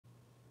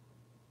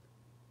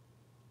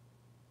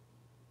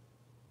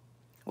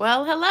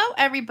Well, hello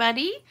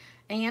everybody,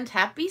 and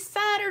happy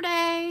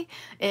Saturday.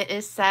 It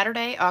is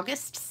Saturday,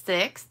 August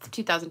 6th,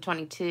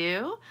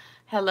 2022.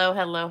 Hello,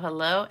 hello,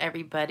 hello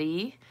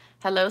everybody.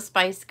 Hello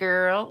Spice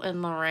Girl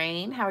and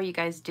Lorraine. How are you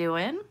guys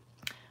doing?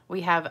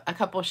 We have a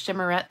couple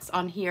Shimmerettes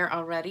on here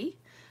already.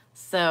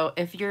 So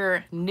if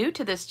you're new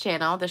to this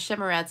channel, the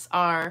Shimmerettes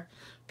are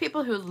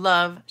people who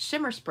love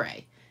shimmer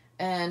spray.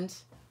 And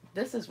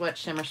this is what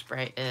shimmer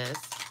spray is.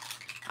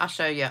 I'll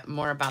show you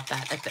more about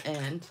that at the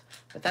end.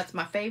 But that's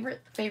my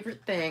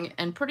favorite thing.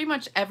 And pretty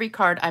much every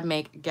card I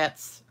make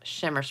gets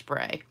shimmer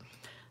spray.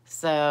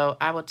 So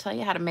I will tell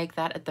you how to make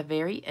that at the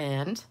very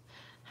end.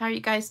 How are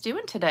you guys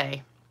doing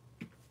today?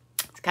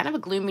 It's kind of a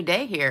gloomy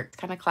day here. It's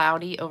kind of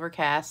cloudy,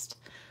 overcast,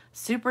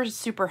 super,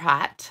 super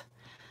hot.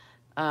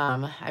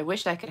 I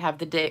wish I could have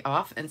the day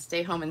off and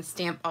stay home and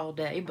stamp all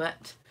day,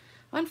 but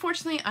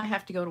unfortunately I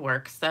have to go to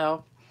work.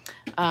 So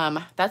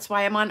that's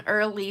why I'm on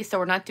early. So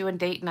we're not doing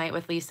date night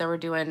with Lisa. We're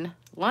doing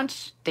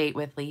lunch date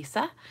with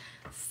Lisa.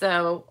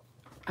 So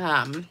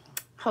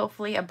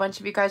hopefully a bunch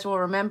of you guys will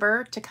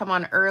remember to come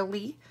on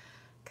early,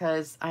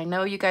 because I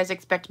know you guys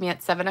expect me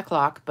at 7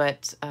 o'clock,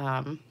 but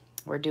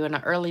we're doing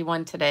an early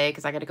one today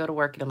because I got to go to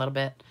work in a little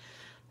bit.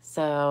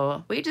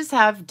 So we just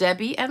have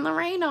Debbie and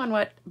Lorraine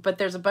on but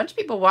there's a bunch of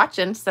people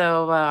watching.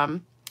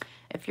 So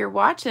if you're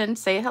watching,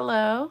 say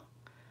hello.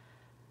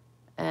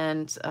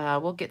 And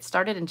we'll get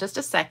started in just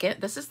a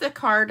second. This is the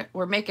card.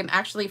 We're making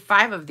actually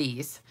 5 of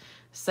these.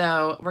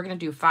 So we're going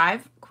to do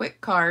 5 quick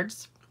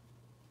cards.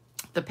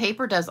 The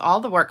paper does all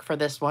the work for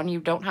this one.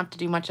 You don't have to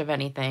do much of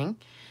anything.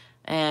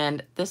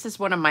 And this is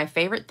one of my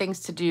favorite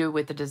things to do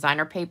with the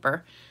designer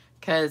paper,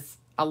 because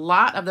a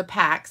lot of the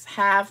packs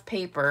have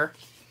paper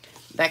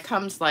that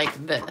comes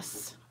like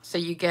this. So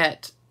you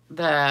get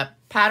the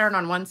pattern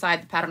on one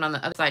side, the pattern on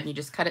the other side, and you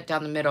just cut it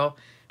down the middle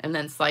and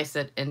then slice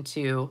it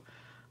into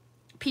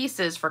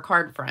pieces for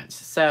card fronts.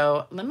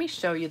 So let me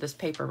show you this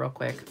paper real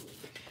quick.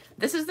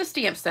 This is the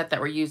stamp set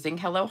that we're using,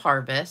 Hello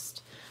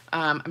Harvest.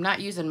 I'm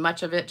not using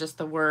much of it, just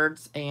the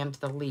words and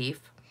the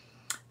leaf.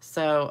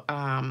 So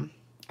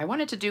I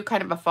wanted to do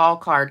kind of a fall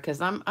card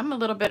because I'm a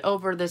little bit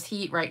over this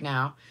heat right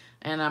now,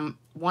 and I'm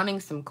wanting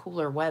some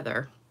cooler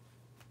weather.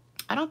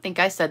 I don't think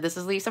I said this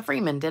is Lisa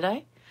Freeman, did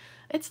I?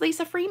 It's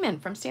Lisa Freeman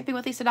from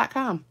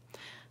stampingwithlisa.com.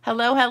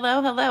 Hello,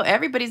 hello, hello.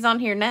 Everybody's on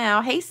here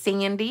now. Hey,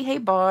 Sandy. Hey,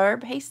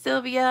 Barb. Hey,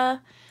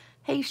 Sylvia.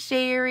 Hey,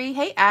 Sherry.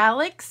 Hey,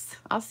 Alex.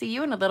 I'll see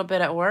you in a little bit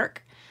at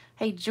work.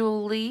 Hey,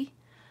 Julie.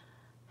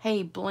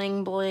 Hey,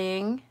 Bling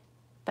Bling.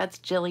 That's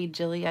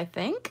Jilly, I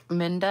think.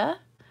 Minda.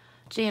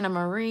 Jana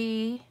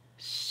Marie.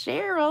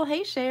 Cheryl.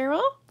 Hey,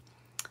 Cheryl.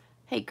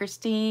 Hey,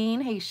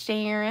 Christine. Hey,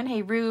 Sharon.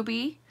 Hey,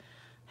 Ruby.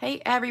 Hey,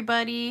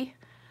 everybody.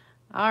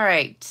 All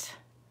right.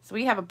 So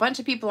we have a bunch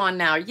of people on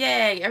now.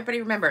 Yay, everybody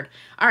remembered.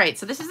 All right,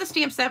 so this is the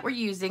stamp set we're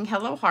using,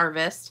 Hello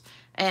Harvest.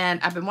 And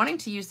I've been wanting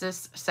to use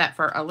this set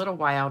for a little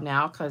while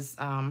now because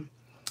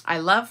I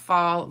love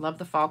fall, love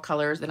the fall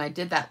colors. And I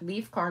did that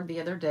leaf card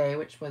the other day,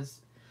 which was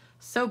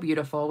so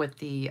beautiful with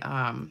the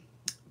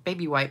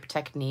baby wipe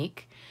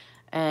technique.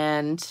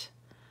 And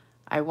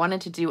I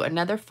wanted to do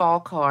another fall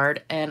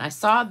card, and I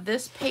saw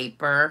this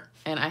paper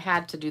and I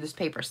had to do this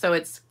paper. So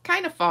it's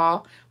kind of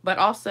fall, but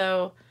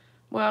also,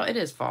 well, it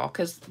is fall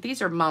because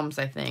these are mums,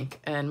 I think,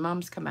 and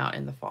mums come out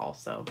in the fall.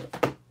 So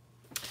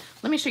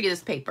let me show you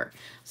this paper.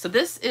 So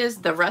this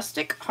is the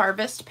Rustic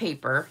Harvest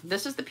paper.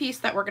 This is the piece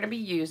that we're going to be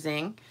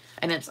using,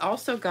 and it's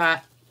also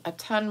got a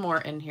ton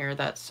more in here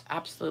that's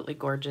absolutely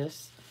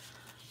gorgeous.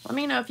 Let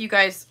me know if you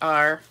guys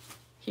are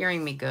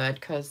hearing me good,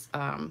 because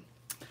I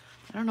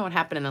don't know what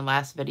happened in the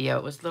last video.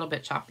 It was a little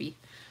bit choppy.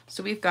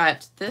 So we've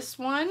got this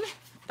one,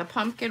 the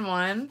pumpkin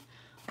one,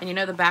 and you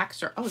know the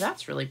backs are, oh,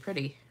 that's really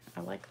pretty. I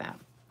like that.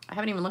 I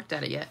haven't even looked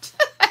at it yet.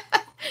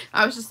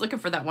 I was just looking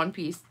for that one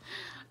piece.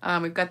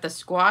 We've got the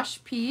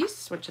squash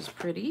piece, which is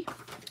pretty.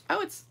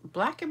 Oh, it's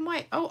black and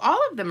white. Oh, all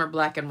of them are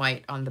black and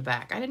white on the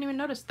back. I didn't even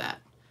notice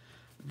that.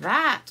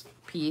 That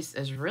piece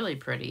is really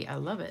pretty. I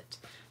love it.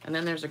 And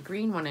then there's a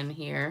green one in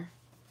here,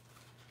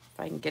 if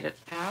I can get it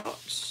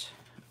out.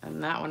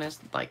 And that one is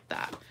like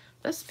that.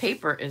 This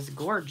paper is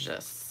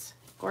gorgeous.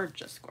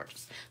 Gorgeous,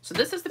 gorgeous. So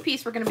this is the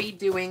piece we're going to be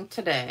doing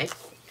today.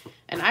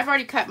 And I've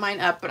already cut mine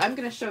up, but I'm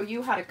going to show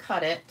you how to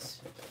cut it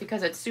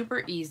because it's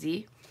super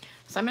easy.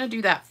 So I'm going to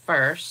do that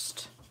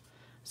first.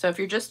 So if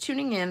you're just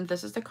tuning in,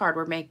 this is the card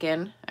we're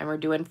making, and we're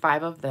doing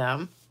 5 of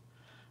them.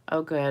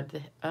 Oh,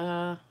 good.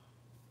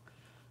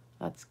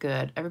 That's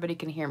good. Everybody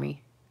can hear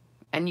me.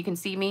 And you can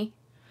see me?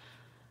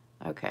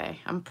 Okay.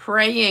 I'm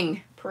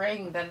praying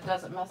that it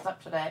doesn't mess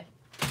up today.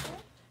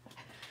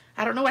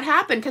 I don't know what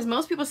happened because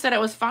most people said it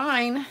was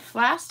fine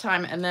last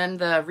time, and then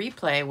the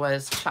replay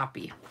was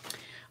choppy.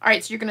 All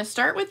right, so you're going to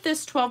start with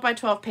this 12 by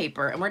 12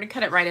 paper, and we're going to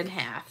cut it right in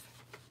half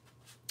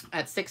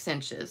at 6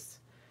 inches.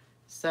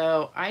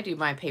 So I do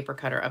my paper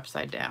cutter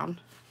upside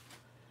down.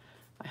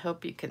 I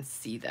hope you can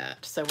see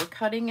that. So we're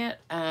cutting it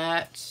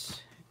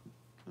at,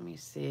 let me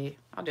see,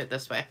 I'll do it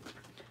this way.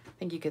 I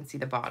think you can see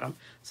the bottom.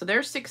 So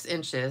there's 6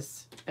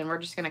 inches, and we're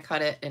just going to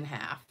cut it in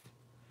half.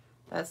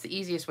 That's the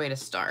easiest way to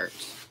start.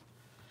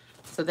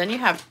 So then you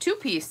have 2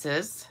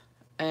 pieces,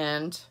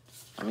 and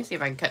let me see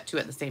if I can cut 2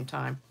 at the same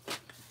time.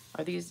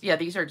 Are these, yeah,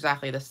 these are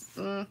exactly this,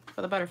 for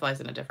the butterflies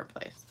in a different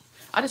place.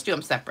 I'll just do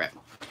them separate.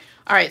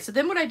 All right, so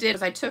then what I did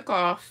is I took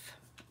off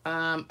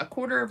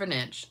 1/4 of an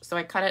inch. So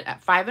I cut it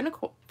at 5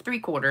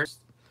 3/4.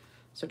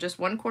 So just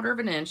 1/4 of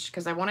an inch,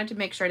 because I wanted to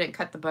make sure I didn't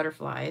cut the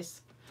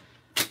butterflies.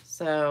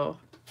 So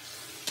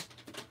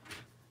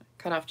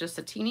cut off just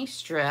a teeny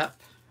strip,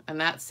 and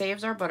that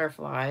saves our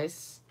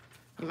butterflies.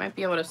 You might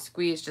be able to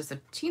squeeze just a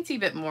teensy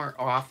bit more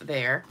off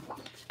there.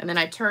 And then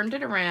I turned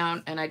it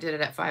around and I did it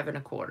at 5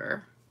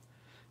 1/4.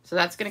 So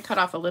that's going to cut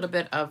off a little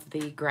bit of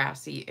the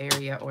grassy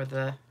area, or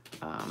the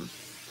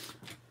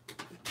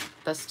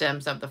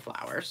stems of the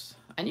flowers.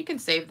 And you can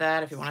save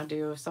that if you want to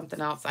do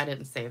something else. I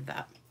didn't save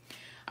that.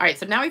 All right,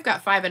 so now we've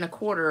got 5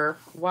 1/4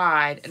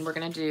 wide, and we're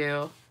going to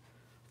do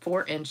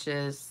 4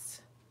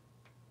 inches,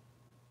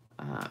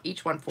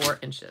 each one 4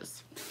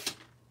 inches.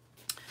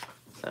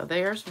 So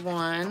there's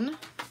 1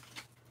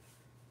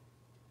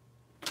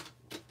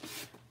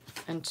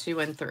 and 2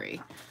 and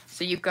 3.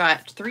 So you've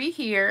got 3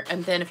 here,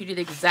 and then if you do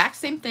the exact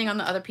same thing on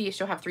the other piece,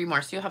 you'll have 3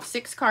 more. So you'll have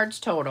 6 cards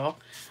total.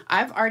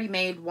 I've already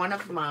made one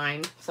of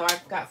mine, so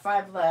I've got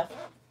 5 left.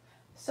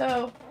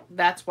 So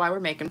that's why we're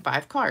making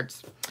 5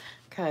 cards,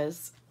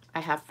 because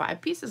I have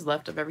 5 pieces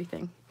left of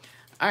everything.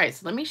 All right,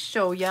 so let me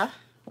show you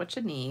what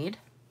you need.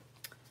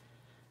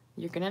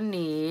 You're gonna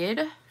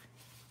need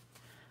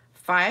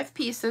 5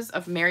 pieces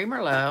of Mary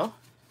Merlot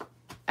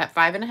at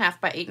 5 1/2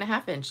 by 8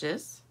 1/2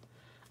 inches.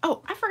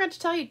 Oh, I forgot to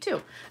tell you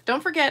too.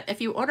 Don't forget,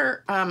 if you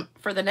order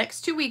for the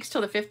next 2 weeks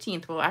till the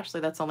 15th, well,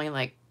 actually that's only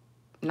like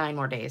 9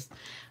 more days.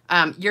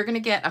 You're gonna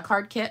get a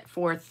card kit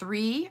for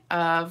 3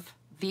 of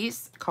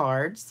these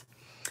cards.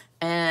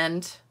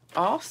 And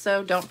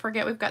also, don't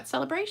forget, we've got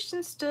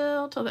celebrations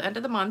still till the end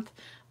of the month,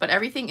 but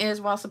everything is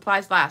while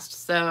supplies last.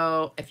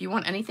 So if you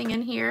want anything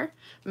in here,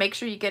 make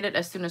sure you get it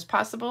as soon as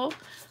possible.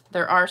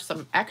 There are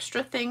some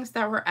extra things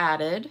that were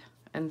added,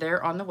 and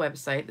they're on the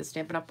website, the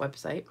Stampin' Up!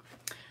 Website.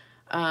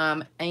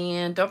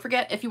 And don't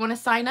forget, if you want to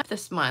sign up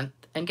this month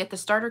and get the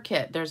starter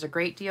kit, there's a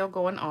great deal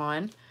going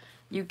on.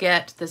 You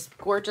get this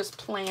gorgeous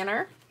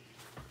planner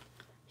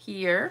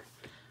here,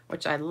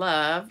 which I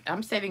love.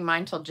 I'm saving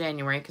mine till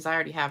January because I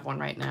already have one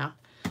right now.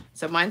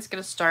 So mine's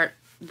going to start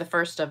the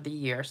 1st of the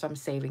year, so I'm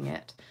saving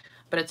it.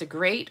 But it's a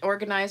great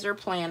organizer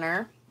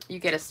planner. You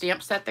get a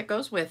stamp set that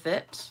goes with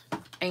it,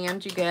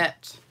 and you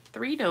get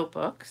 3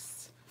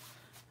 notebooks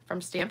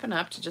from Stampin'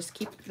 Up! To just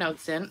keep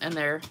notes in, and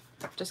they're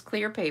just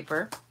clear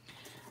paper.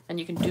 And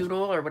you can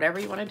doodle or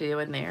whatever you want to do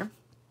in there.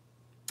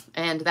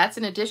 And that's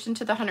in addition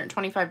to the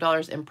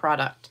 $125 in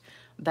product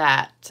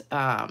that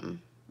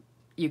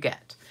you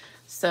get.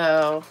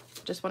 So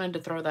just wanted to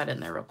throw that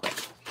in there real quick.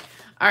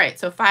 All right,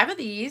 so 5 of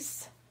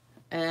these,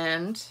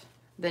 and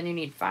then you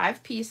need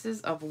 5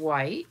 pieces of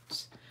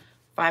white,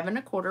 5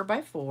 1/4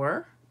 by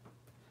 4,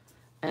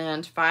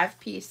 and 5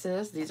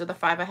 pieces. These are the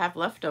 5 I have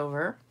left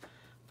over,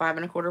 5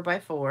 1/4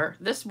 by 4.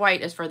 This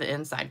white is for the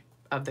inside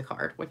of the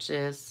card, which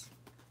is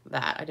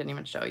that. I didn't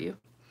even show you.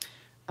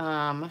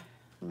 Let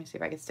me see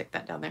if I can stick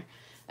that down there.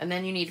 And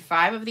then you need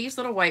 5 of these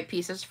little white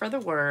pieces for the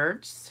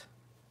words,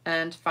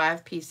 and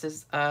 5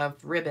 pieces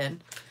of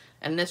ribbon.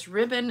 And this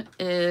ribbon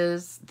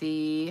is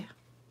the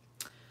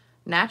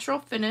natural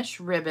finish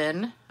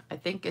ribbon. I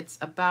think it's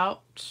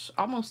about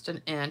almost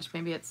an inch.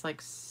 Maybe it's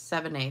like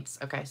 7/8.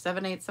 Okay,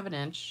 7/8 of an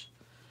inch.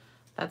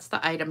 That's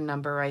the item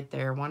number right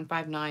there,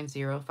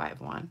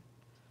 159051.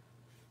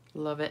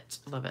 Love it,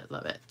 love it,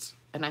 love it.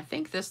 And I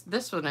think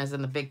this one is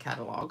in the big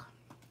catalog,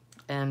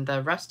 and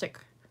the Rustic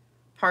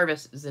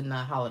Harvest is in the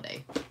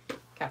holiday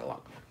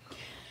catalog.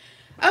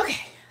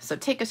 Okay, so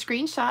take a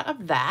screenshot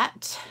of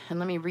that, and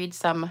let me read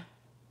some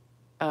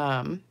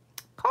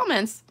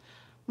comments.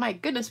 My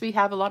goodness, we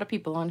have a lot of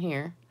people on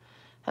here.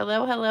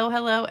 Hello, hello,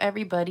 hello,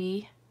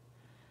 everybody.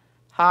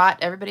 Hot.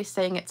 Everybody's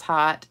saying it's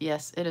hot.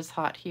 Yes, it is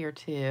hot here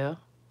too.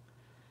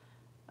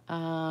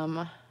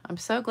 I'm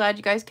so glad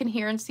you guys can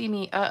hear and see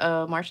me.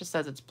 Uh-oh, Marcia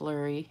says it's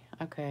blurry.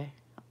 Okay,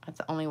 that's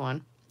the only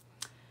one.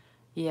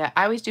 Yeah,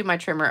 I always do my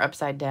trimmer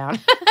upside down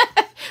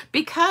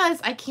because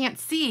I can't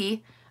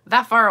see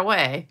that far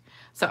away.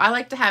 So I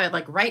like to have it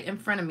like right in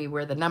front of me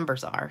where the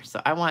numbers are.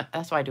 So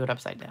that's why I do it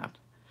upside down.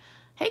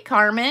 Hey,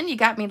 Carmen, you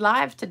got me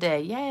live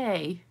today.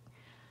 Yay.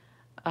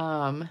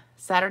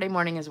 Saturday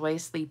morning is way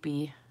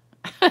sleepy.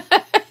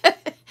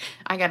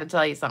 I got to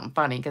tell you something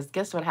funny, because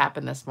guess what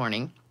happened this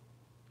morning?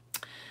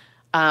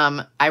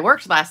 I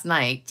worked last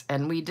night,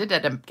 and we did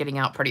end up getting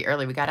out pretty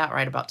early. We got out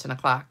right about 10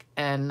 o'clock.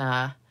 And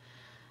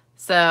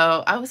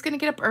so I was going to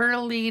get up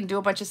early and do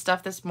a bunch of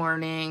stuff this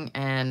morning,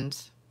 and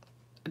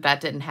that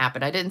didn't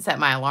happen. I didn't set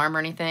my alarm or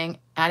anything.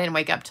 I didn't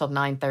wake up till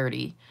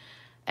 9:30.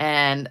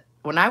 And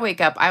when I wake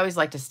up, I always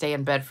like to stay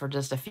in bed for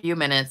just a few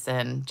minutes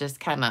and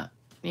just kind of,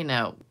 you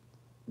know,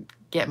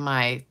 get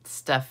my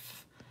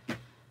stuff,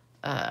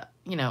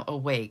 you know,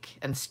 awake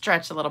and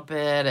stretch a little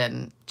bit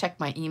and check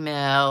my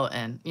email.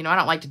 And, you know, I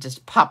don't like to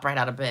just pop right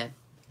out of bed.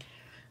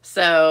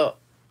 So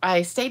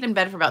I stayed in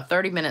bed for about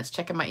 30 minutes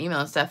checking my email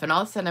and stuff. And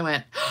all of a sudden I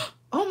went,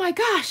 oh my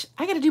gosh,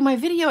 I got to do my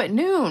video at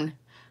noon.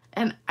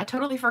 And I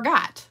totally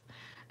forgot.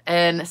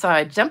 And so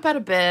I jump out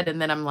of bed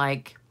and then I'm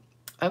like,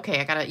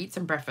 okay, I got to eat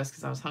some breakfast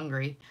because I was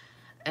hungry.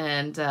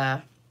 And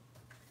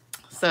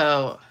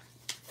so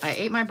I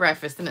ate my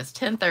breakfast and it's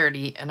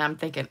 10:30 and I'm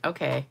thinking,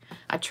 okay,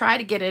 I try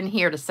to get in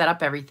here to set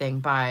up everything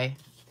by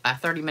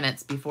 30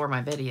 minutes before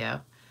my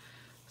video.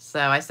 So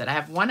I said, I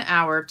have 1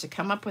 hour to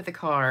come up with a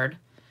card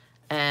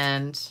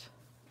and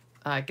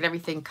get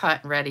everything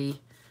cut and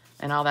ready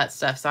and all that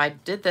stuff. So I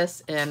did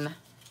this in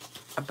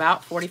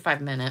about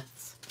 45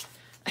 minutes.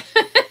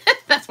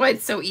 That's why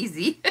it's so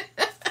easy.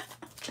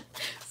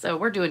 So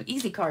we're doing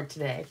easy card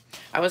today.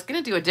 I was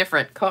going to do a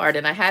different card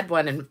and I had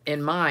one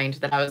in mind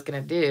that I was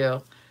going to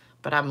do,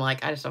 but I'm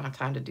like, I just don't have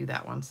time to do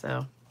that one.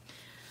 So,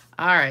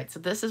 all right. So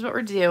this is what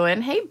we're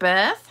doing. Hey,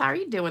 Beth, how are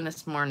you doing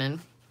this morning?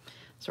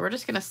 So we're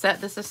just going to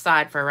set this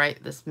aside for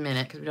right this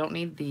minute because we don't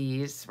need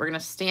these. We're going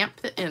to stamp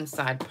the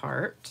inside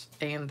part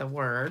and the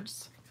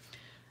words.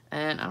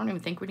 And I don't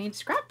even think we need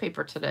scrap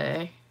paper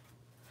today.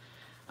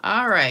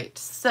 All right,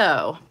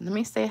 so let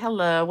me say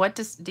hello. What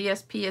does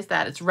DSP is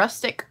that? It's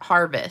Rustic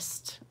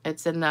Harvest.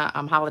 It's in the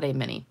Holiday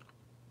Mini.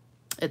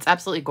 It's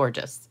absolutely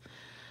gorgeous.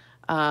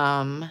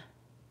 All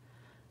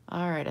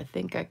right, I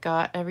think I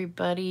got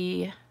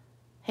everybody.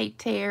 Hey,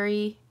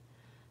 Terry.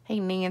 Hey,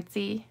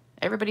 Nancy.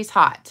 Everybody's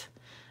hot.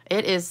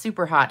 It is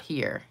super hot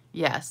here,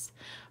 yes.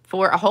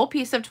 For a whole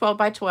piece of 12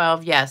 by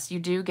 12, yes, you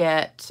do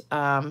get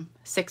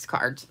 6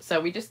 cards. So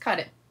we just cut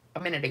it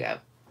a minute ago.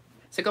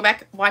 So go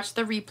back, watch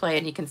the replay,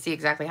 and you can see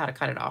exactly how to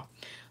cut it off.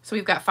 So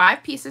we've got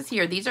 5 pieces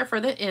here. These are for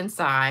the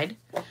inside.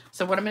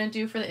 So what I'm going to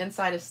do for the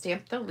inside is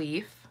stamp the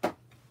leaf.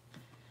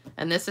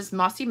 And this is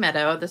Mossy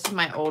Meadow. This is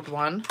my old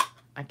one.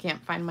 I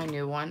can't find my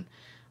new one.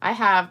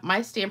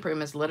 My stamp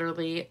room is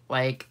literally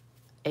like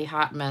a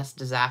hot mess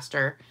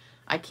disaster.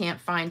 I can't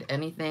find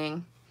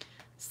anything.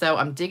 So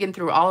I'm digging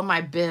through all of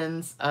my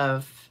bins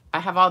of,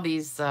 I have all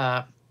these,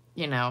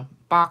 you know,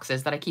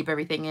 boxes that I keep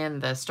everything in,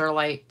 the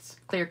Sterlite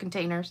clear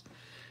containers.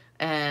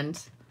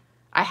 And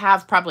I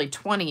have probably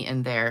 20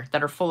 in there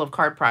that are full of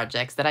card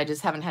projects that I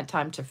just haven't had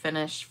time to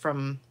finish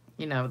from,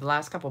 you know, the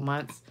last couple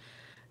months.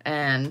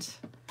 And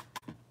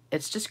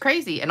it's just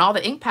crazy. And all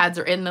the ink pads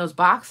are in those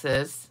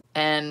boxes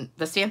and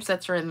the stamp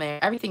sets are in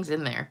there. Everything's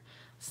in there.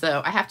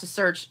 So I have to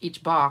search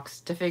each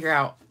box to figure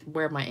out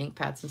where my ink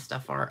pads and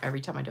stuff are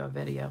every time I do a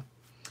video.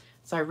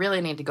 So I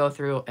really need to go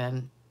through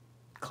and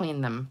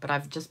clean them, but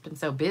I've just been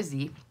so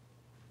busy.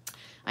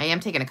 I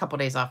am taking a couple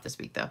days off this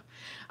week, though.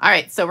 All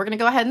right, so we're going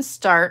to go ahead and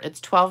start. It's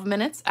 12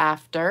 minutes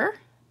after.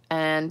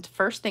 And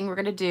first thing we're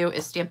going to do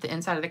is stamp the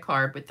inside of the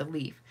card with the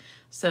leaf.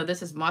 So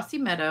this is Mossy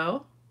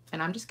Meadow,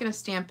 and I'm just going to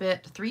stamp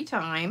it 3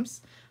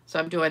 times. So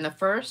I'm doing the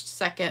first,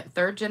 second,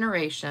 third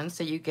generation,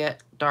 so you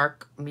get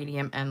dark,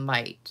 medium, and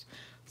light.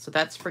 So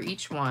that's for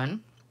each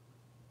one.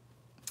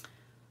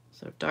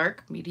 So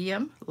dark,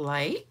 medium,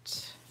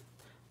 light.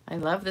 I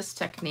love this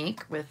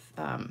technique with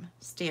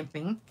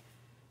stamping.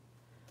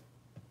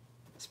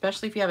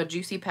 Especially if you have a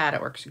juicy pad, it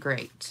works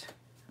great.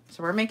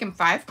 So we're making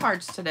 5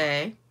 cards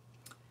today.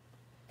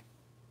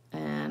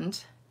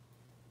 And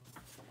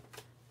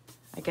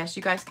I guess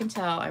you guys can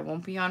tell I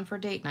won't be on for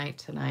date night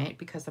tonight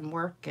because I'm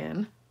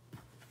working.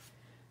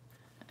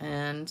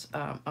 And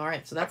all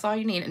right, so that's all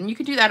you need. And you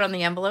can do that on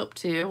the envelope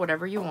too,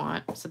 whatever you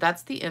want. So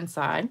that's the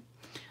inside.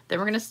 Then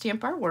we're going to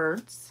stamp our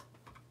words.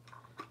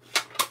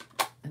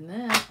 And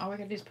then all we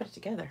got to do is put it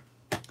together.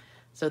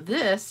 So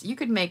this, you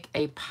could make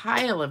a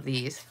pile of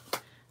these.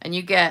 And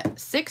you get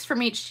 6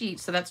 from each sheet,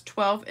 so that's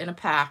 12 in a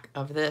pack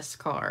of this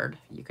card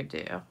you could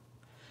do.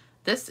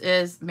 This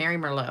is Mary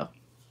Merlot.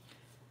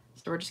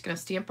 So we're just going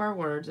to stamp our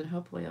words, and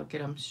hopefully I'll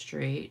get them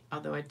straight.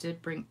 Although I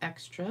did bring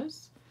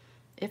extras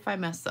if I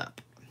mess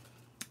up.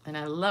 And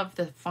I love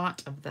the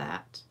font of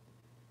that.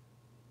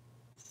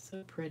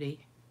 So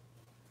pretty.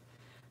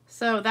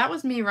 So that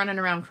was me running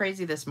around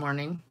crazy this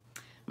morning.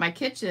 My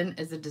kitchen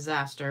is a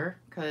disaster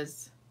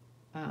because,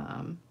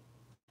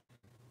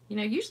 you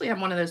know, usually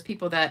I'm one of those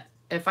people that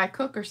if I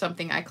cook or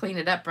something, I clean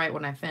it up right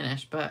when I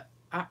finish. But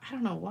I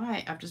don't know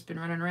why. I've just been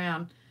running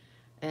around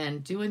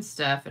and doing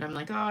stuff. And I'm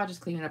like, oh, I'll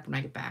just clean it up when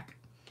I get back.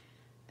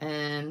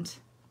 And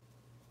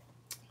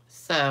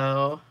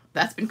so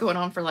that's been going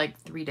on for like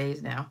 3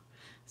 days now.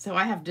 So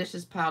I have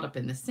dishes piled up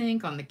in the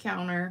sink, on the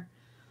counter,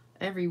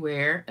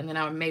 everywhere. And then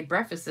I made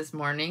breakfast this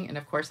morning. And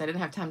of course, I didn't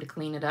have time to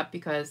clean it up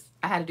because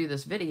I had to do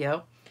this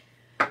video.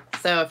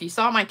 So if you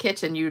saw my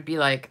kitchen, you would be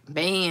like,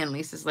 man,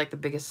 Lisa's like the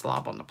biggest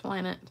slob on the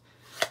planet.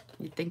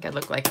 You'd think I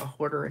look like a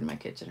hoarder in my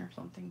kitchen or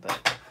something,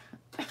 but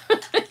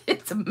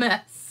it's a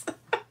mess.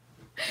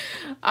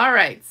 All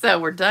right, so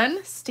we're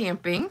done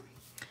stamping.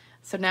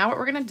 So now what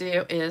we're going to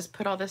do is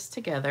put all this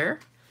together.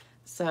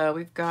 So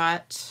we've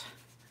got,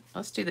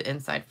 let's do the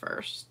inside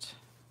first.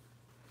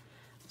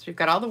 So we've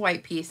got all the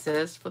white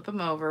pieces, flip them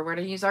over. We're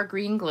going to use our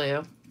green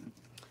glue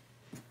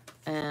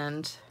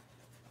and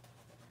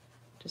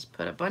just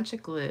put a bunch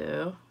of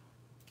glue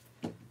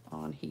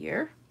on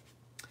here.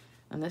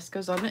 And this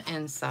goes on the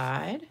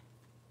inside.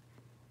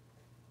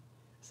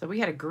 So we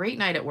had a great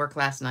night at work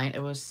last night.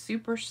 It was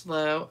super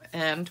slow,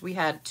 and we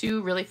had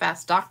 2 really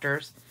fast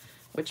doctors,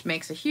 which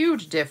makes a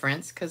huge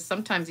difference because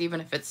sometimes even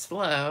if it's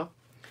slow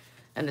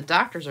and the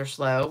doctors are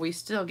slow, we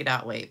still get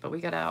out late. But we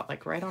got out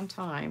like right on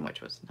time, which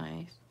was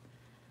nice.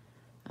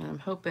 And I'm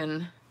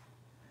hoping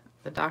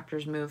the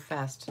doctors move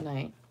fast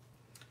tonight.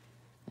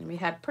 And we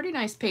had pretty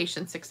nice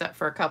patients except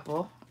for a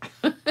couple.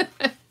 A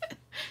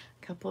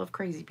couple of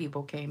crazy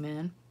people came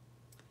in.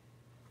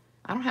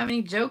 I don't have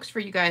any jokes for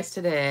you guys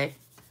today.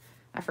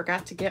 I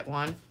forgot to get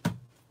one.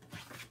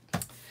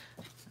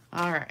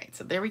 All right,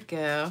 so there we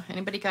go.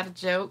 Anybody got a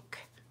joke?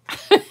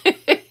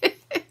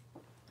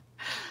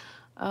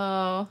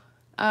 Oh,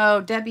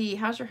 Debbie,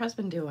 how's your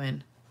husband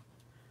doing?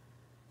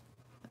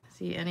 Is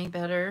he any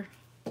better?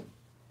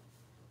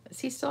 Is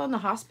he still in the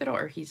hospital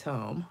or he's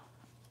home?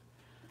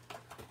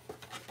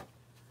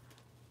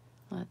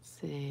 Let's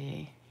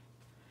see.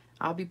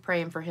 I'll be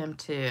praying for him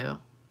too.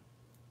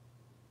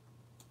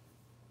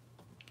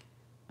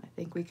 I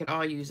think we could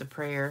all use a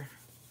prayer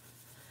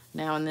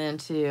now and then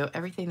too.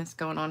 Everything that's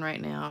going on right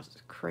now is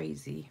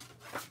crazy.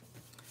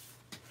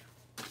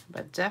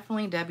 But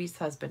definitely Debbie's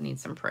husband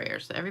needs some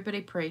prayers. So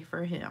everybody pray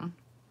for him.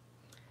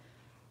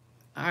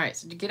 All right,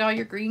 so to get all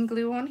your green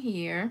glue on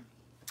here,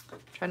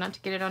 try not to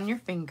get it on your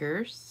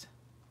fingers.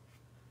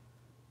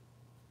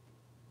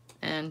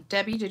 And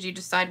Debbie, did you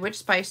decide which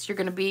spice you're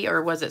going to be,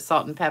 or was it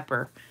salt and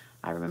pepper?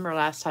 I remember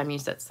last time you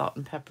said salt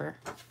and pepper.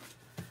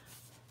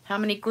 How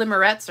many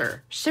glimmerettes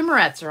or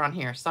shimmerettes are on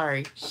here?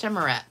 Sorry,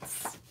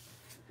 shimmerettes.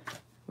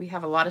 We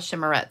have a lot of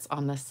shimmerettes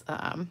on this.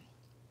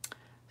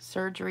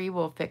 Surgery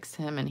will fix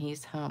him and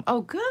he's home.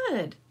 Oh,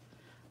 good.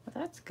 Well,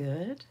 that's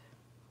good.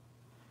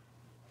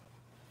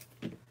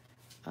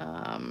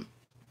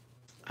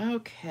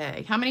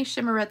 Okay, how many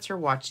shimmerettes are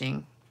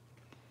watching?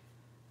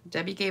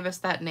 Debbie gave us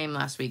that name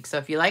last week. So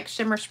if you like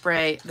shimmer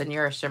spray, then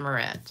you're a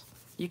shimmerette.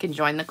 You can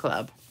join the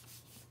club.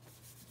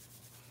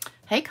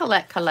 Hey,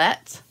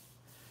 Colette.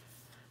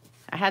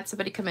 I had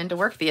somebody come into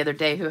work the other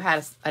day who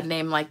had a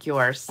name like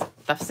yours,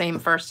 the same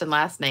first and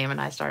last name, and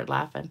I started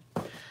laughing.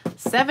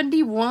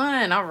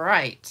 71, all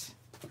right.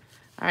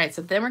 All right,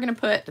 so then we're gonna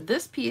put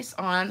this piece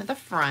on the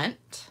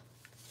front.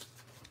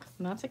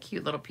 And that's a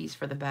cute little piece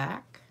for the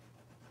back.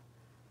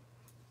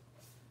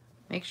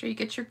 Make sure you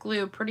get your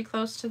glue pretty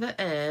close to the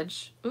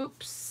edge.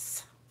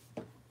 Oops.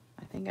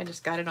 I think I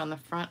just got it on the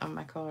front of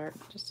my card,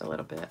 just a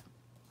little bit.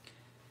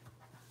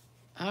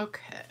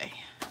 Okay.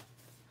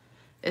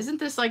 Isn't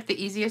this like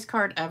the easiest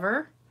card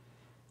ever?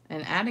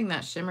 And adding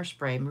that shimmer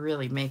spray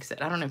really makes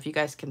it. I don't know if you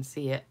guys can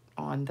see it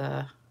on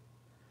the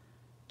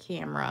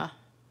camera,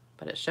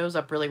 but it shows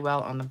up really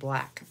well on the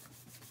black.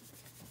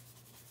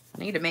 I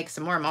need to make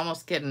some more. I'm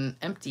almost getting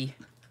empty.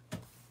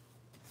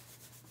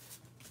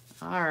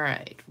 All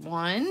right,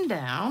 one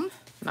down.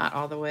 Not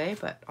all the way,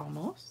 but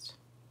almost.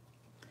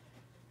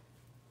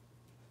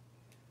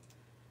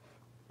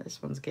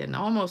 This one's getting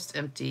almost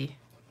empty.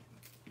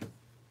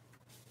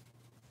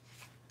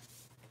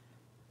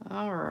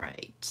 All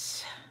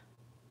right.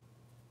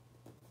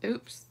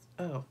 Oops.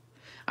 Oh,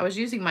 I was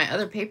using my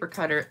other paper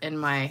cutter in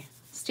my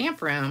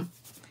stamp room,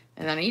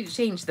 and I need to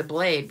change the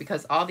blade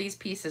because all these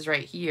pieces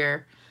right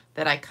here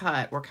that I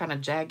cut were kind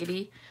of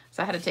jaggedy.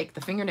 So I had to take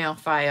the fingernail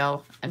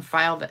file and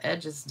file the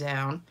edges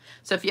down.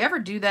 So if you ever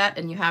do that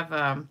and you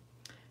have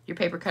your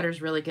paper cutter's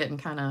really getting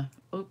kind of,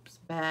 oops,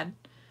 bad,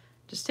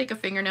 just take a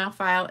fingernail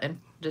file and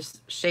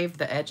just shave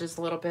the edges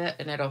a little bit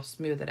and it'll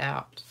smooth it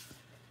out.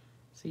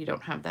 So you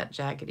don't have that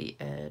jaggedy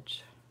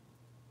edge.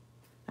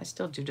 I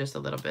still do just a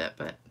little bit,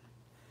 but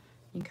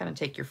you can kind of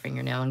take your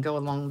fingernail and go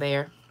along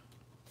there.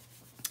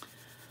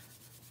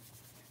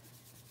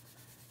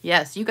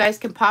 Yes, you guys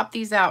can pop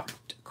these out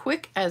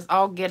quick as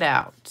all get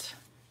out.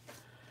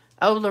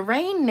 Oh,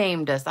 Lorraine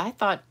named us. I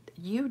thought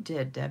you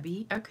did,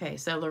 Debbie. Okay,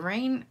 so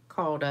Lorraine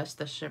called us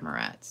the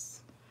Shimmerettes.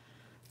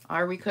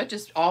 Or we could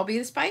just all be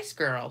the Spice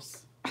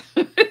Girls.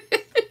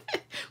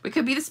 We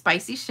could be the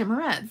Spicy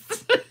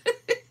Shimmerettes.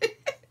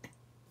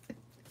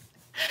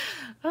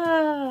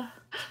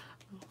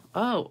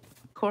 Oh,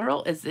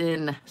 Coral is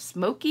in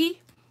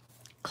Smoky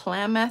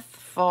Klamath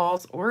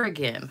Falls,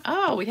 Oregon.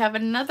 Oh, we have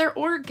another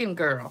Oregon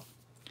girl.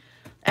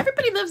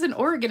 Everybody lives in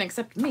Oregon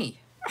except me.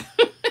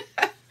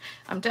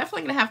 I'm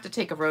definitely going to have to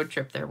take a road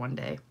trip there one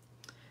day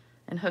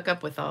and hook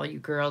up with all you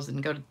girls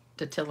and go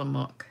to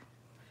Tillamook.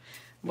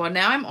 Well,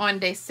 now I'm on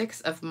day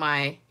 6 of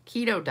my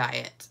keto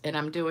diet, and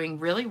I'm doing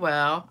really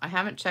well. I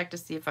haven't checked to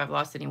see if I've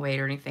lost any weight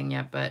or anything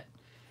yet, but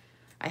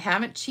I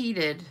haven't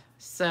cheated,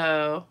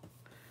 so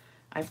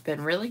I've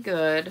been really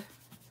good.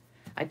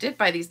 I did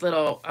buy these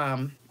little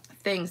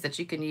things that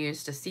you can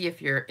use to see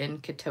if you're in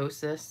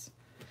ketosis,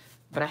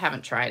 but I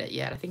haven't tried it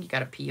yet. I think you got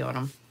to pee on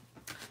them.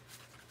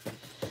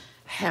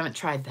 I haven't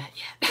tried that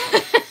yet.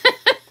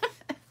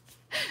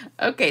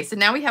 Okay, so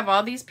now we have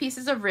all these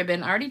pieces of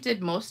ribbon. I already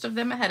did most of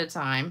them ahead of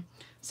time,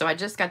 so I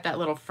just got that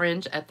little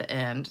fringe at the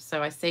end.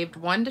 So I saved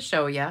one to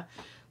show you.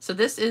 So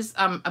this is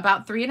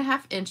about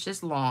 3.5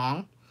 inches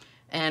long,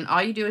 and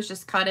all you do is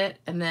just cut it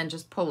and then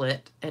just pull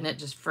it, and it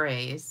just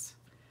frays.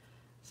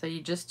 So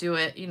you just do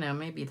it, you know,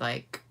 maybe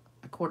like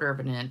a 1/4 of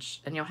an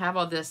inch, and you'll have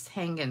all this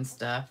hanging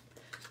stuff.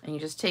 And you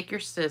just take your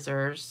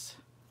scissors,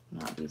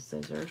 not these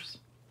scissors,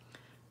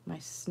 my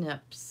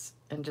snips,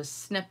 and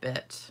just snip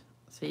it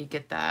so you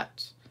get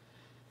that.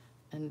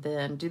 And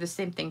then do the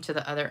same thing to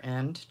the other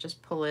end.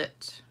 Just pull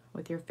it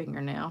with your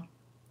fingernail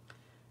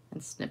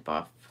and snip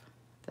off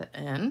the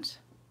end.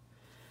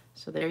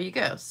 So there you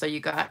go. So you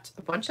got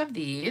a bunch of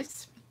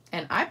these,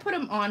 and I put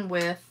them on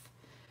with,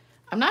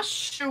 I'm not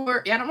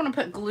sure, I don't want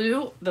to put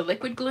glue, the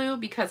liquid glue,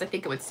 because I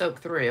think it would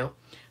soak through.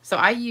 So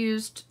I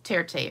used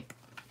tear tape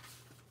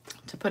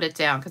to put it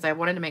down because I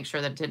wanted to make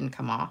sure that it didn't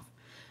come off.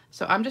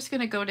 So I'm just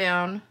going to go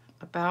down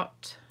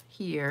about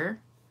here,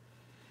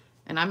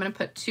 and I'm going to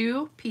put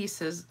 2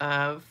 pieces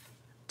of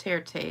tear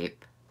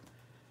tape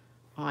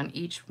on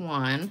each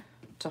one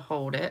to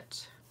hold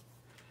it.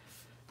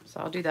 So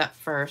I'll do that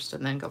first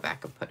and then go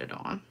back and put it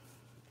on.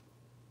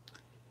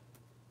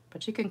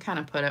 But you can kind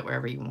of put it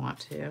wherever you want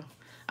to.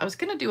 I was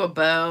going to do a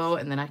bow,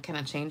 and then I kind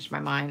of changed my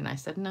mind, and I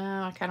said,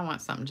 no, I kind of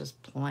want something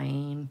just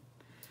plain,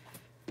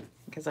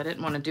 because I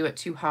didn't want to do it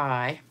too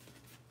high.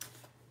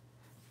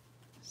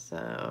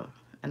 So,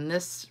 and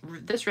this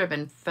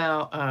ribbon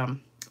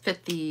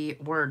fit the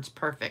words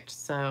perfect,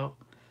 so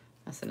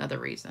that's another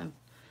reason.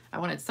 I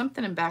wanted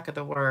something in back of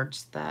the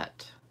words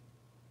that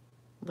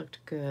looked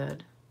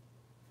good.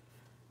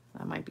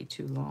 That might be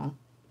too long.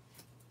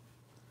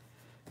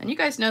 And you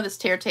guys know this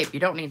tear tape, you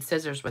don't need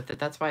scissors with it.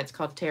 That's why it's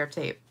called tear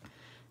tape.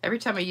 Every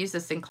time I use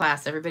this in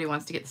class, everybody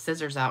wants to get the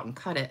scissors out and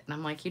cut it. And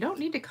I'm like, you don't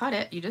need to cut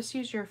it. You just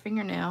use your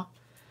fingernail,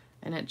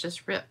 and it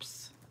just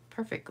rips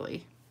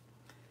perfectly.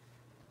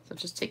 So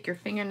just take your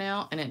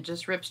fingernail, and it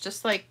just rips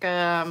just like,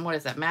 what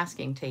is that,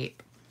 masking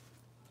tape.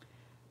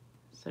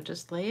 So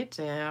just lay it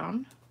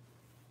down.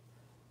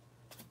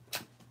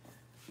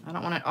 I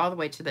don't want it all the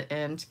way to the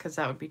end because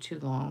that would be too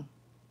long.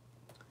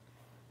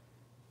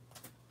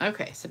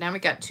 Okay, so now we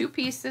got 2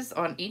 pieces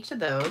on each of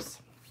those.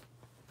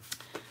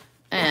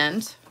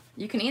 And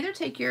you can either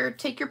take your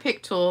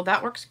pick tool,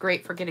 that works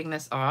great for getting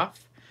this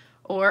off,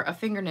 or a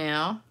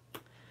fingernail.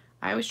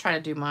 I always try to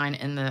do mine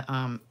in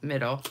the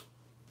middle.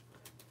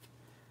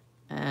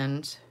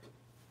 And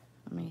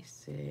let me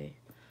see.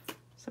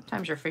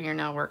 Sometimes your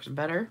fingernail works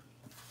better,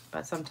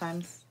 but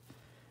sometimes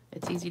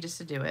it's easy just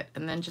to do it.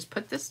 And then just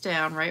put this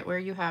down right where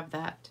you have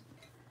that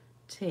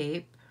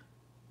tape.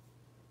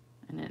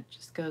 And it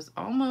just goes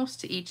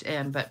almost to each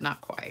end, but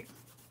not quite.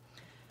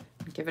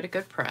 Give it a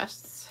good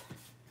press.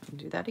 And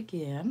do that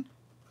again.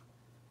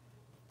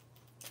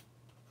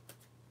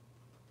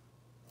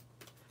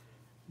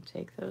 And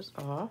take those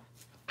off.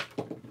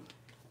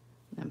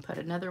 Then put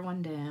another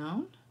one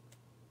down.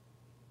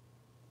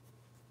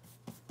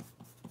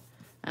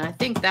 And I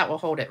think that will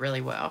hold it really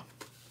well.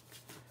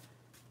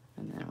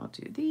 And then we'll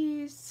do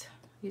these.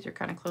 These are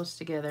kind of close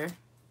together.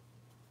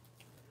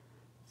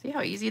 See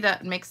how easy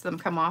that makes them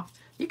come off?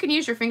 You can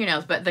use your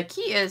fingernails, but the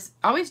key is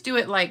always do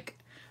it like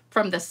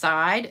from the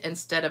side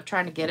instead of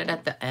trying to get it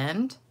at the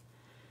end.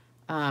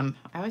 I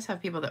always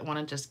have people that want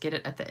to just get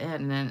it at the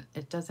end, and then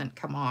it doesn't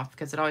come off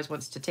because it always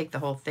wants to take the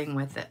whole thing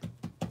with it.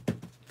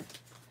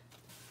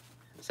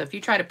 So if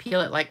you try to peel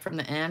it like from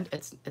the end,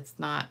 it's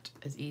not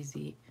as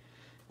easy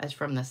as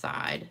from the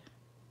side.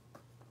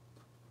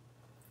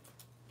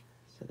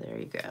 So there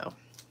you go.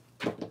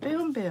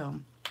 Boom,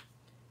 boom.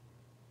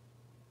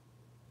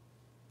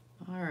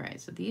 All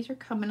right, so these are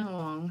coming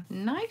along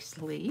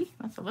nicely.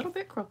 That's a little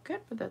bit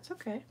crooked, but that's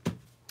okay.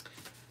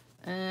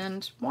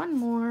 And one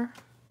more.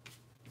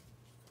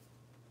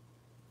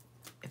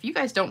 If you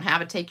guys don't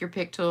have a take your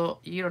pick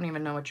tool, you don't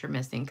even know what you're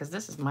missing, because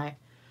this is my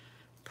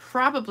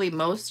probably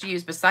most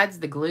used, besides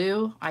the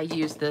glue, I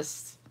use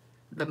this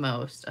the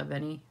most of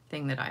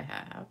anything that I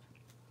have.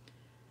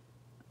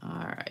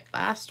 All right,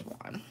 last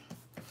one.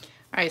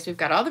 All right, so we've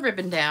got all the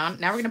ribbon down.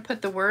 Now we're going to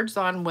put the words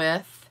on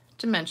with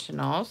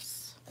dimensionals.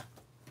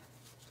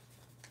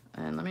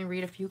 And let me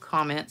read a few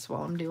comments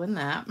while I'm doing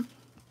that.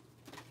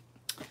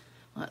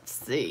 Let's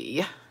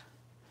see.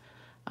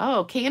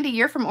 Oh, Candy,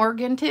 you're from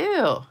Oregon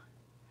too.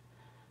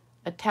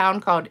 A town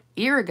called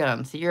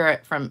Oregon. So you're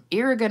from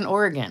Oregon,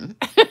 Oregon.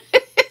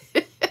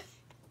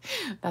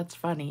 That's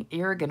funny.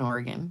 Oregon,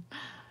 Oregon.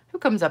 Who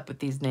comes up with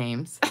these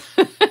names?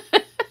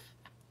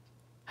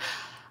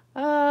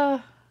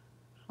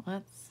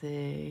 Let's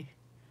see.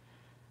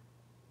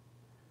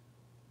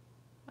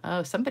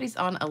 Oh, somebody's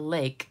on a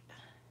lake.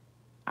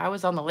 I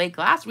was on the lake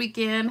last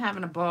weekend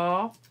having a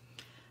ball.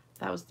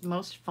 That was the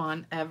most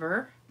fun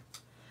ever.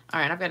 All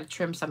right, I've got to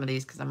trim some of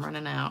these because I'm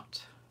running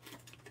out.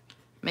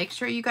 Make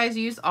sure you guys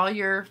use all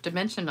your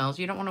dimensionals.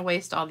 You don't want to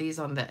waste all these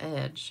on the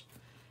edge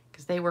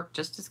because they work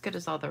just as good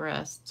as all the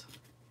rest.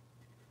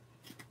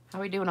 How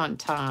are we doing on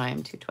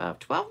time? 2:12.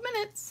 12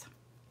 minutes.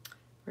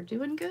 We're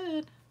doing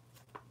good.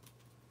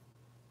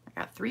 I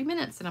got 3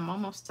 minutes and I'm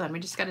almost done. We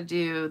just got to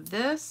do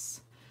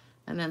this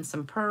and then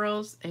some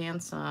pearls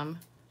and some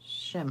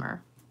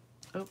shimmer.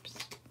 Oops.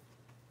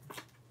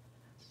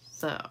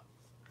 So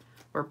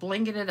we're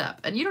blinging it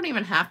up. And you don't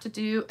even have to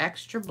do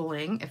extra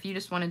bling. If you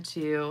just wanted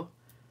to,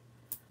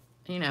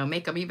 you know,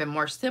 make them even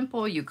more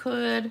simple, you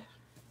could.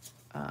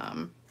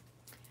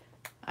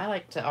 I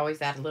like to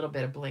always add a little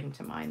bit of bling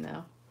to mine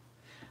though.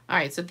 All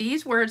right, so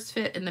these words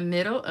fit in the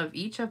middle of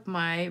each of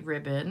my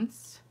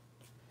ribbons,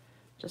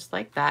 just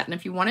like that. And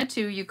if you wanted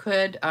to, you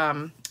could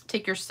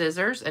take your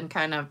scissors and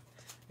kind of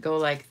go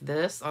like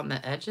this on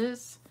the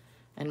edges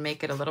and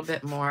make it a little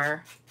bit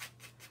more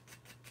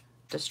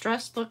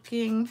distressed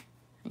looking.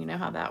 You know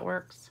how that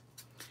works?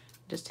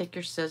 Just take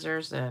your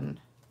scissors and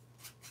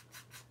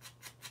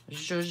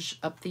zhuzh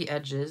up the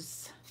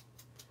edges.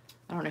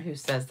 I don't know who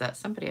says that.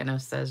 Somebody I know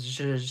says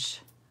zhuzh.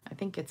 I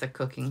think it's a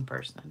cooking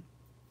person,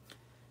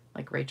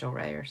 like Rachel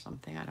Ray or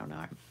something. I don't know.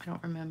 I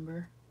don't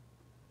remember.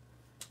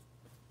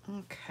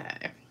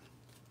 Okay.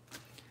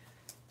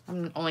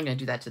 I'm only going to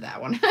do that to that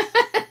one.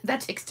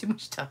 That takes too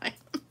much time.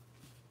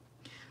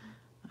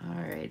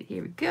 All right,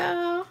 here we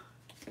go.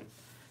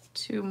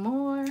 2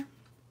 more.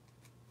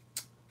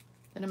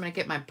 Then I'm going to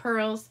get my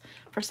pearls.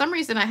 For some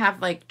reason, I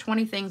have like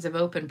 20 things of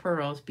open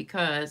pearls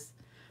because,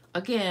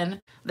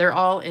 again, they're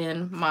all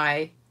in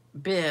my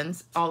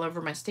bins all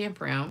over my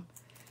stamp room.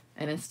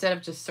 And instead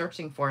of just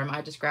searching for them,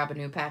 I just grab a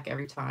new pack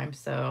every time.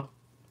 So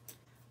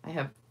I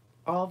have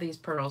all these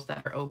pearls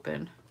that are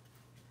open.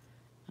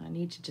 I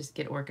need to just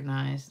get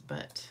organized,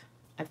 but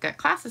I've got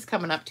classes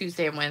coming up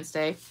Tuesday and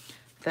Wednesday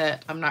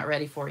that I'm not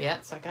ready for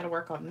yet, so I got to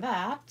work on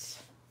that.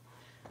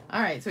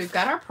 All right, so we've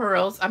got our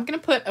pearls. I'm going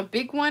to put a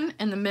big one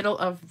in the middle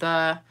of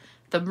the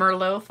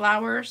Merlot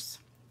flowers.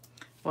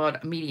 Well,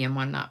 a medium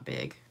one, not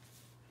big.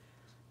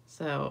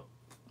 So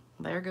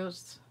there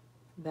goes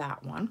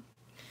that one.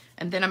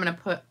 And then I'm going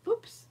to put,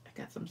 oops, I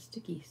got some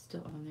sticky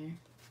still on there.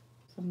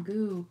 Some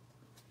goo.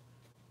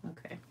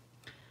 Okay.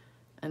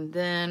 And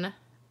then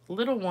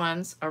little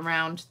ones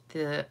around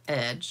the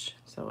edge.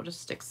 So we'll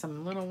just stick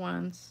some little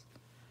ones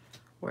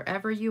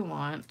wherever you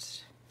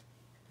want.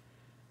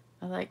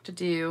 I like to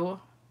do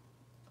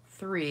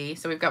 3.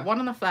 So we've got 1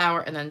 on the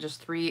flower and then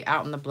just 3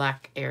 out in the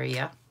black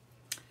area.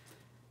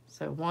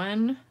 So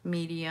 1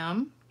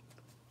 medium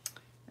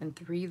and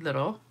 3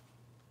 little.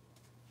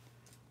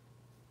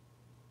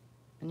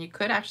 And you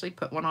could actually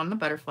put 1 on the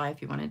butterfly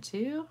if you wanted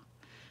to.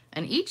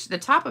 And the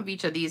top of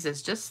each of these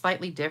is just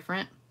slightly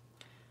different.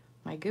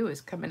 My goo is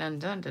coming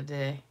undone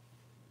today.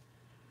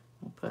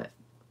 We'll put,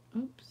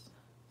 oops,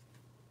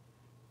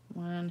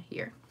 1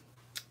 here.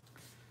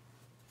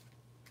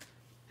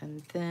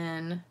 And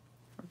then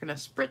we're going to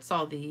spritz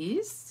all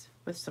these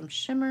with some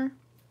shimmer.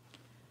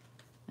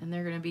 And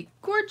they're going to be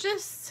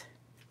gorgeous.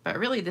 But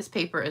really, this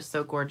paper is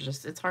so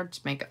gorgeous. It's hard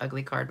to make an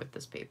ugly card with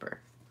this paper.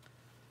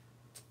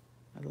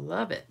 I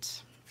love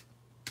it.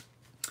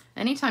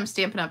 Anytime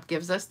Stampin' Up!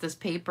 Gives us this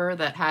paper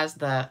that has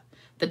the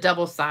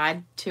double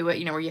side to it,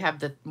 you know, where you have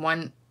the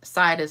one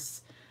side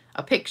is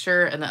a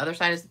picture and the other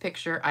side is the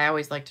picture, I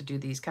always like to do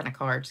these kind of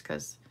cards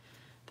because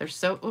they're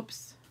so,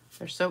 oops,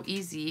 they're so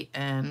easy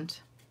and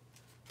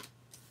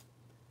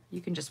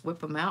you can just whip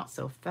them out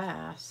so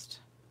fast.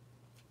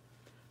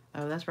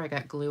 Oh, that's where I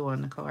got glue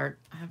on the card.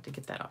 I have to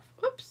get that off.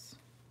 Oops.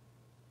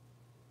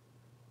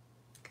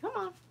 Come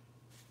on.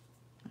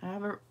 I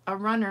have a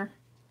runner.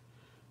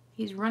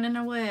 He's running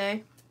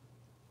away.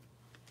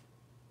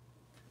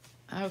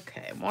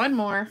 Okay, 1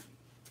 more.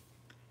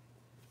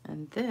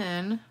 And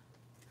then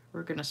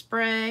we're going to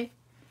spray.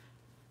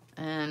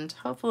 And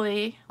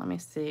hopefully, let me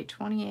see,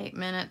 28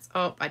 minutes.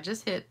 Oh, I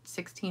just hit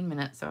 16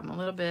 minutes, so I'm a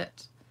little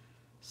bit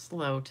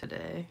slow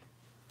today.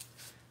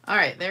 All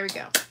right, there we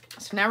go.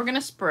 So now we're going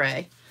to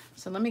spray.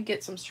 So let me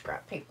get some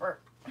scrap paper.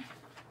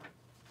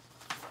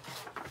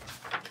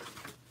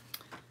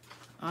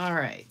 All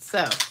right,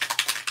 so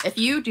if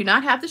you do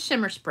not have the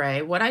shimmer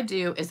spray, what I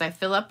do is I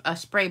fill up a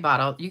spray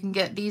bottle. You can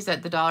get these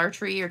at the Dollar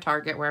Tree or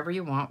Target, wherever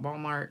you want,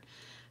 Walmart.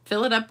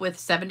 Fill it up with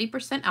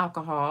 70%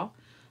 alcohol.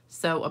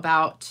 So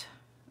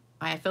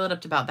I fill it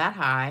up to about that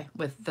high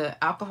with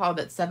the alcohol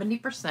that's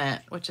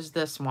 70%, which is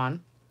this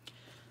one.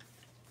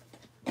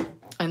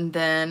 And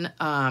then,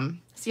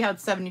 see how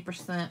it's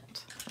 70%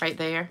 right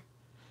there?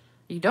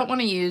 You don't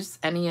want to use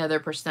any other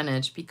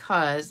percentage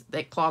because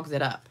it clogs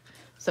it up.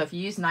 So if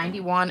you use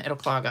 91, it'll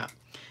clog up.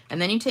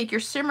 And then you take your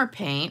shimmer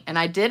paint, and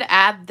I did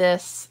add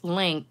this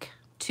link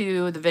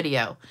to the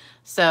video.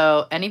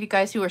 So any of you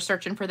guys who are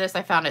searching for this,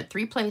 I found it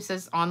 3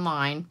 places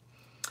online.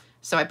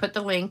 So I put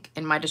the link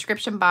in my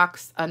description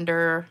box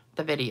under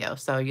the video.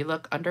 So you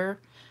look under,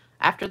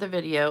 after the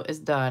video is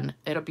done,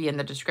 it'll be in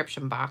the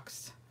description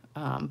box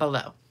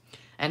below.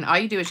 And all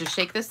you do is just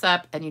shake this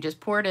up, and you just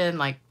pour it in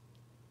like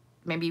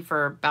maybe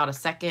for about a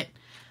second.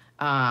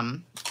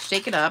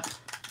 Shake it up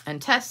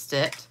and test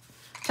it.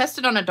 Test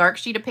it on a dark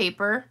sheet of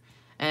paper,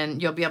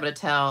 and you'll be able to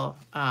tell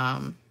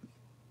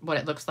what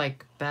it looks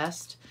like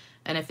best.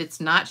 And if it's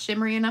not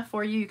shimmery enough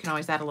for you, you can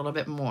always add a little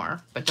bit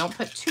more, but don't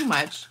put too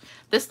much.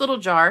 This little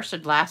jar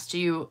should last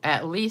you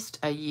at least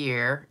a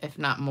year, if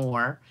not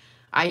more.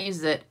 I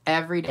use it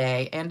every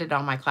day and it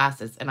on my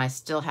classes, and I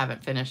still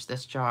haven't finished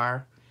this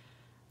jar.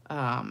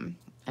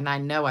 And I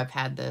know I've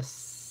had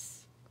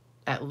this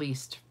at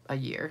least a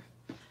year.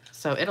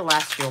 So it'll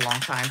last you a long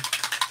time.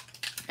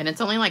 And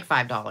it's only like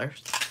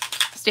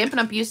 $5. Stampin'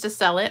 Up! Used to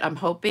sell it. I'm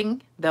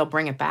hoping they'll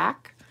bring it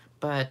back,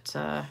 but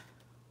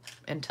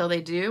until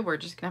they do, we're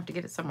just gonna have to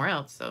get it somewhere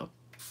else. So,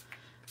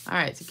 all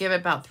right, so give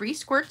it about 3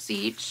 squirts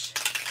each.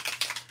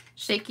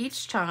 Shake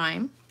each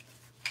time.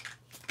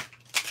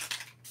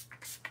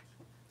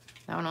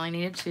 That one only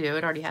needed 2.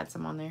 It already had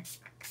some on there.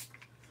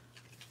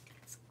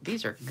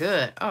 These are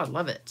good. Oh, I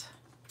love it.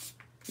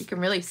 You can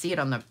really see it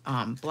on the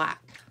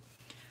black.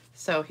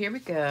 So here we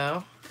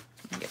go.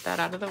 Let me get that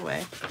out of the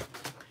way.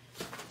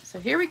 So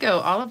here we go.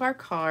 All of our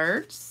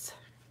cards.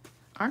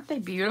 Aren't they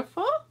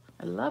beautiful?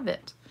 I love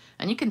it.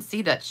 And you can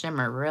see that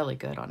shimmer really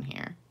good on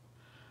here.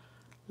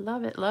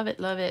 Love it, love it,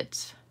 love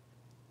it.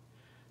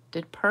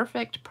 Did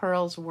perfect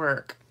pearls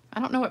work? I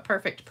don't know what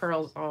perfect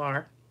pearls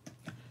are.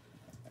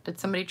 Did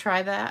somebody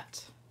try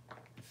that?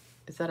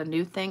 Is that a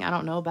new thing I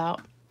don't know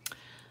about?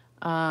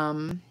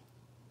 Oh,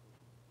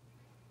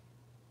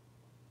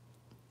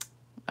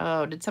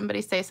 did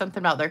somebody say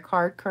something about their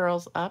card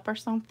curls up or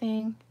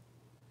something?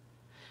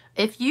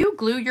 If you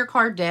glue your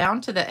card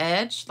down to the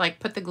edge, like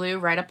put the glue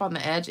right up on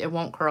the edge, it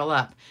won't curl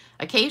up.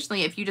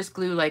 Occasionally, if you just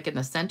glue like in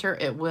the center,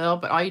 it will,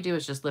 but all you do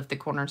is just lift the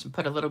corners and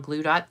put a little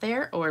glue dot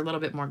there or a little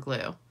bit more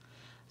glue.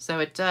 So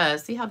it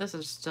does. See how this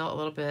is still a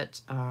little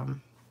bit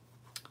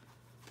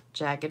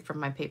jagged from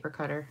my paper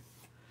cutter?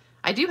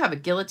 I do have a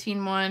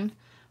guillotine one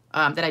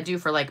that I do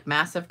for like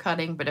massive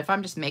cutting, but if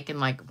I'm just making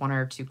like 1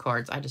 or 2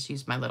 cards, I just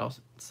use my little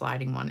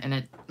sliding one.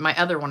 And my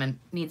other one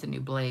needs a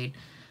new blade,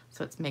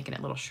 so it's making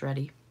it a little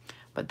shreddy.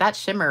 But that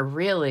shimmer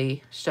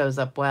really shows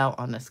up well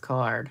on this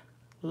card.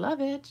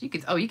 Love it. You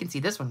can see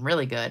this one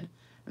really good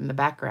in the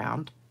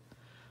background.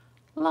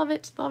 Love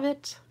it, love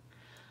it.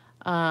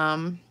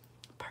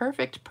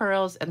 Perfect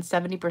pearls and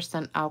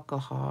 70%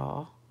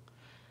 alcohol.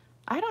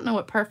 I don't know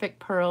what perfect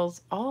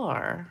pearls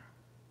are.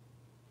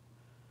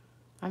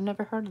 I've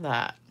never heard of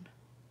that.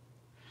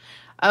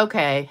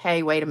 Okay,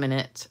 hey, wait a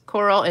minute.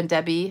 Coral and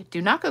Debbie,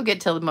 do not go get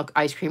Tillamook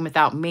ice cream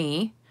without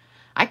me.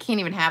 I can't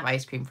even have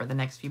ice cream for the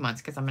next few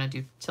months because I'm going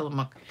to do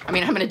Tillamook. I'm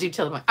going to do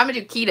Tillamook. I'm going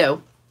to do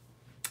keto.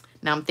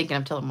 Now I'm thinking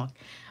of Tillamook.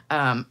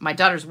 My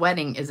daughter's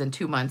wedding is in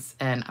 2 months,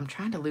 and I'm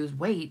trying to lose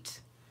weight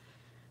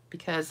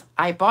because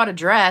I bought a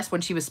dress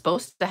when she was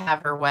supposed to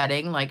have her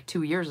wedding like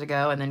 2 years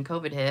ago, and then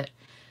COVID hit,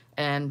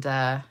 and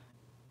I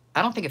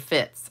don't think it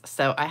fits.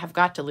 So I have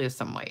got to lose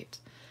some weight.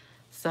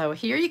 So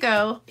here you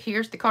go.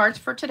 Here's the cards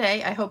for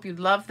today. I hope you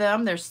love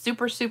them. They're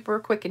super, super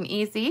quick and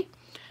easy.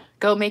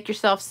 Go make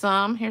yourself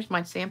some. Here's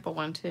my sample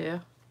one too.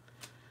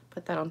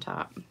 Put that on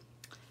top.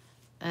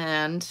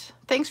 And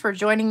thanks for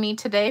joining me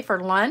today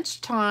for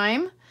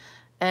lunchtime.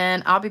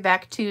 And I'll be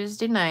back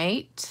Tuesday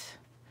night.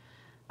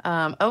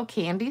 Oh,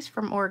 Candy's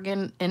from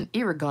Oregon and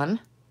Oregon.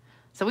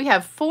 So we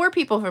have 4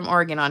 people from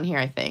Oregon on here,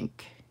 I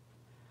think.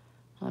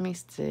 Let me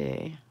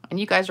see. And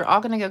you guys are all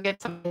going to go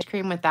get some ice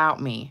cream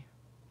without me.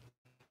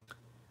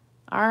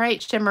 All right,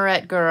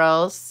 Shimmerette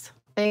girls.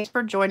 Thanks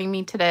for joining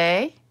me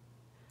today.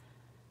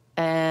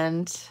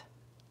 And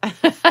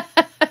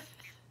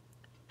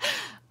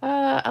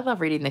I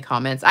love reading the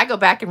comments. I go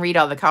back and read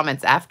all the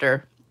comments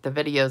after the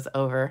video's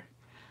over.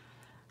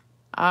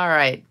 All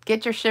right,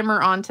 get your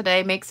shimmer on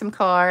today. Make some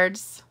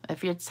cards.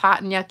 If it's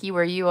hot and yucky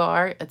where you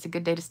are, it's a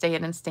good day to stay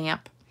in and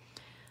stamp.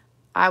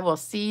 I will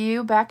see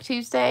you back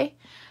Tuesday.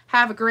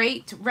 Have a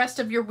great rest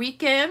of your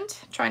weekend.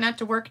 Try not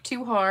to work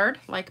too hard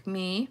like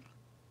me.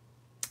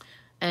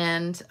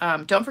 And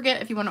don't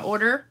forget, if you want to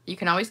order, you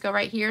can always go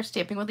right here,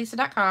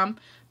 stampingwithlisa.com.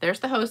 There's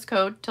the host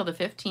code till the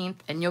 15th,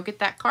 and you'll get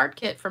that card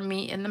kit from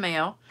me in the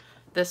mail.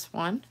 This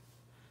one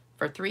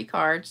for 3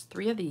 cards,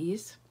 3 of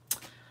these.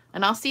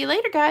 And I'll see you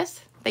later,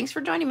 guys. Thanks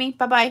for joining me.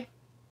 Bye-bye.